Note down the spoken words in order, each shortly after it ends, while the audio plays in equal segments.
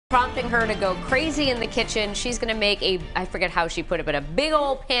prompting her to go crazy in the kitchen. She's going to make I forget how she put it, but a big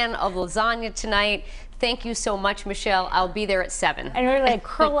old pan of lasagna tonight. Thank you so much, Michelle. I'll be there at 7. And we're like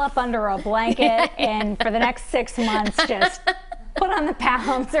curl up under a blanket and for the next 6 months just put on the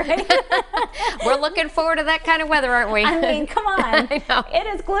pounds, right? We're looking forward to that kind of weather, aren't we? I mean, come on. I know. It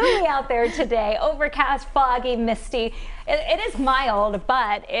is gloomy out there today. Overcast, foggy, misty. It is mild,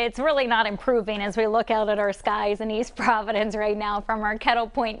 but it's really not improving as we look out at our skies in East Providence right now from our Kettle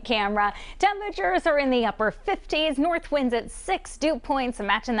Point camera. Temperatures are in the upper 50s, north winds at 6 dew points,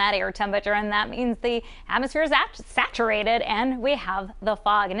 matching that air temperature, and that means the atmosphere is saturated and we have the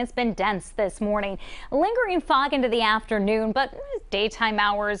fog, and it's been dense this morning. Lingering fog into the afternoon, but daytime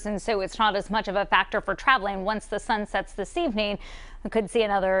hours, and so it's not as much of a factor for traveling once the sun sets this evening. We could see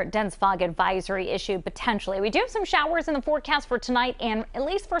another dense fog advisory issued potentially. We do have some showers in the forecast for tonight and at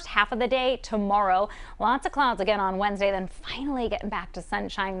least first half of the day tomorrow. Lots of clouds again on Wednesday, then finally getting back to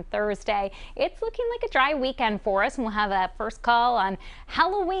sunshine Thursday. It's looking like a dry weekend for us, and we'll have that first call on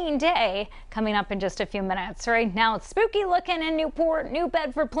Halloween Day coming up in just a few minutes. Right now it's spooky looking in Newport, New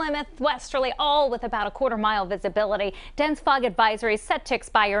Bedford, Plymouth, Westerly, all with about a quarter-mile visibility. Dense fog advisory set to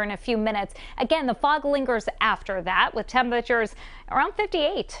expire in a few minutes. Again, the fog lingers after that with temperatures around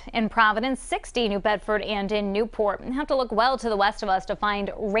 58 in Providence, 60 New Bedford and in Newport. You have to look well to the west of us to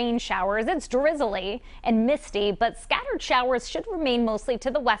find rain showers. It's drizzly and misty, but scattered showers should remain mostly to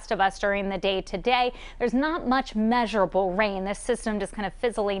the west of us during the day today. There's not much measurable rain. This system just kind of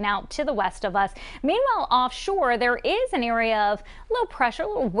fizzling out to the west of us. Meanwhile, offshore, there is an area of low pressure, a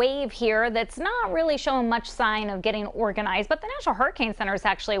little wave here that's not really showing much sign of getting organized, but the National Hurricane Center is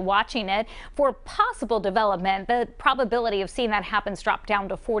actually watching it for possible development. The probability of seeing that happen dropped down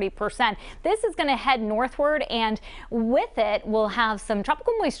to 40%. This is going to head northward, and with it we'll have some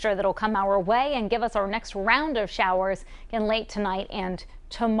tropical moisture that'll come our way and give us our next round of showers again late tonight and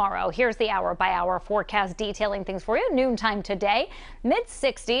tomorrow. Here's the hour-by-hour forecast detailing things for you. Noontime today,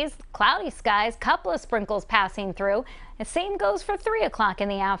 mid-60s, cloudy skies, couple of sprinkles passing through. The same goes for 3 o'clock in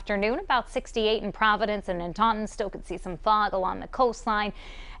the afternoon, about 68 in Providence and in Taunton. Still could see some fog along the coastline,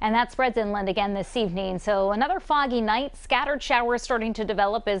 and that spreads inland again this evening. So another foggy night, scattered showers starting to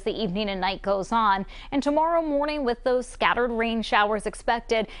develop as the evening and night goes on. And tomorrow morning, with those scattered rain showers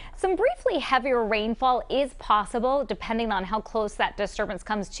expected, some briefly heavier rainfall is possible depending on how close that disturbance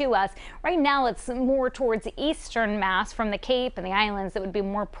comes to us. Right now it's more towards eastern Mass from the Cape and the islands that would be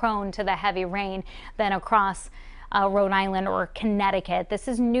more prone to the heavy rain than across Rhode Island or Connecticut. This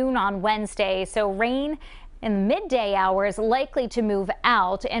is noon on Wednesday, so rain in the midday hours likely to move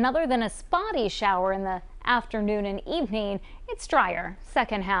out, and other than a spotty shower in the afternoon and evening, it's drier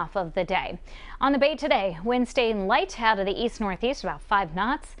second half of the day. On the bay today, wind staying light out of the east-northeast, about 5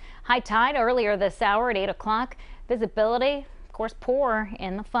 knots. High tide earlier this hour at 8 o'clock. Visibility, of course, poor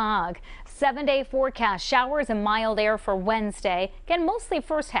in the fog. 7-day forecast, showers and mild air for Wednesday. Again, mostly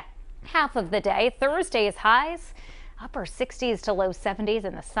first half of the day. Thursday's highs upper 60s to low 70s,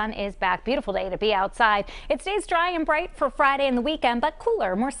 and the sun is back. Beautiful day to be outside. It stays dry and bright for Friday and the weekend, but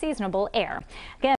cooler, more seasonable air. Again,